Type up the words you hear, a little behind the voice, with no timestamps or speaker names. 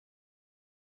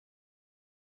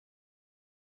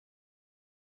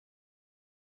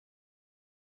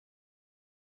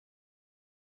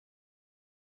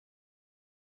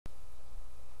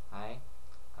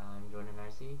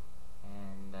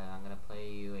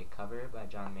cover by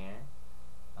John Mayer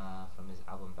from his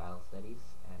album Battle Studies,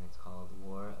 and it's called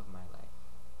War of My Life.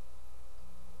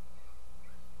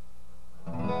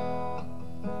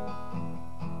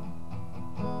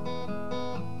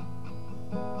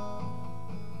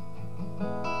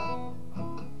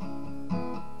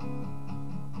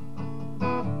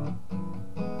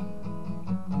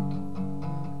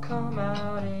 Come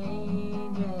out,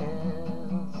 angels,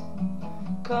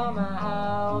 come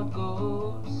out,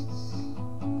 ghosts,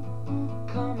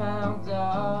 come out,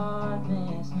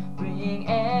 darkness, bring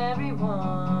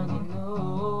everyone you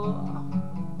know.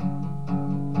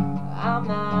 I'm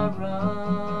not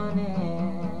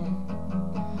running,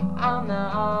 I'm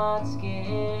not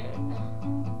scared,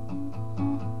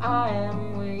 I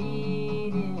am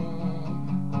waiting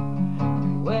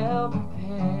and well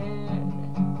prepared.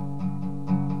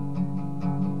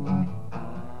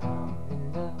 I'm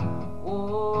in the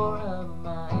war of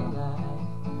my life,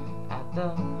 at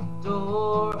the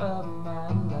door of my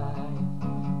life,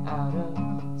 out of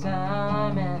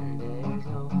time and there's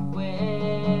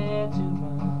nowhere to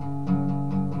run.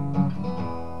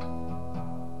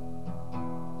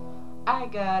 I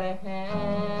got a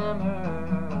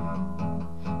hammer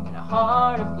and a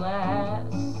heart of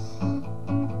glass.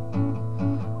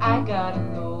 I gotta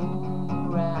know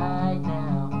right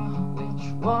now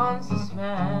which one's to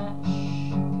smash.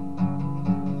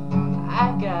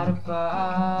 I got a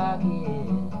pocket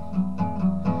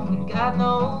and got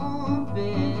no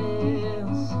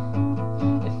bills.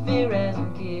 If fear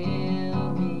hasn't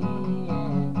killed me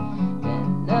yet,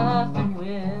 then nothing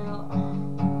will.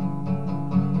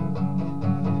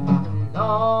 And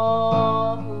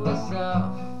all the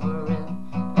suffering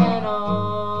and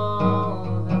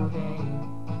all the pain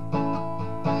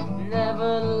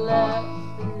never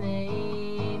left the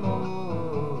name.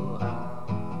 Oh,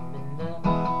 I'm in the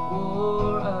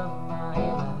war of my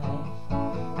life,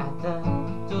 at the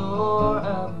door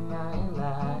of my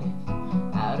life,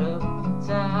 out of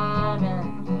time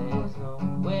and there's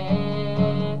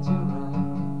nowhere to run.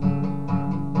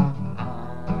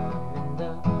 I'm in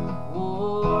the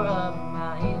war of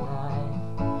my life,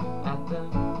 at the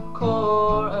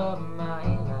core of my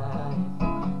life,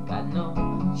 got no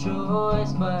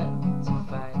choice but to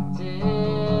fight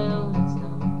till it's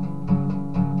done.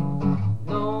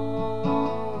 No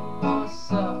more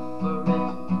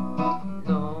suffering,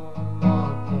 no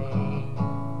more pain,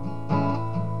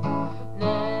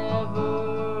 never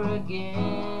again.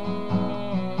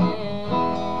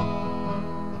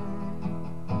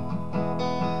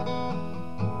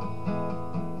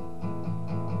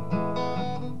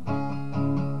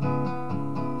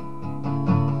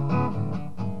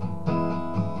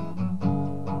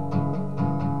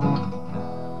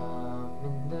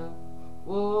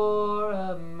 War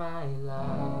of my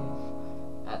life,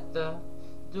 at the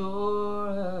door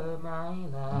of my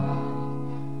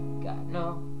life, got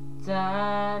no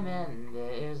time and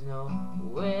there's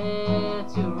nowhere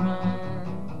to run.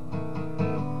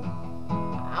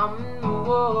 I'm in the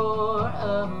war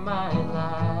of my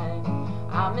life,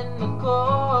 I'm in the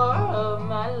core of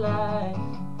my life,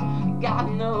 got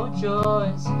no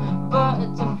choice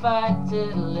but to fight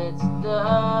till it's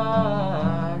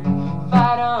done.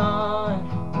 Fight on,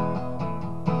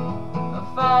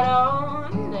 fight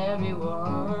on, everyone.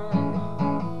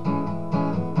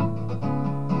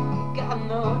 Got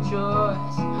no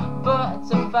choice but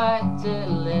to fight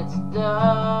till it's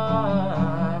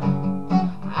done.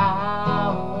 I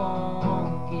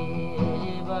won't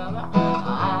give up,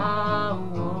 I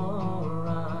won't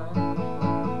run,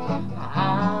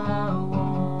 I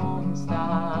won't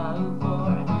stop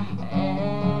for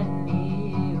anyone.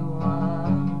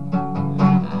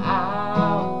 I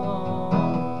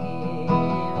won't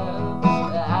give up, I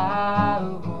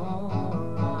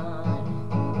won't run,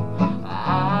 I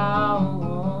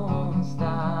won't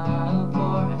stop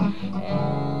for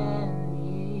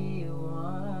anyone.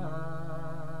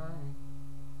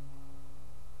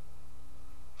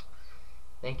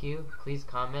 Thank you. Please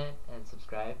comment and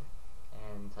subscribe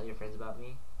and tell your friends about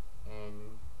me,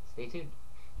 and stay tuned.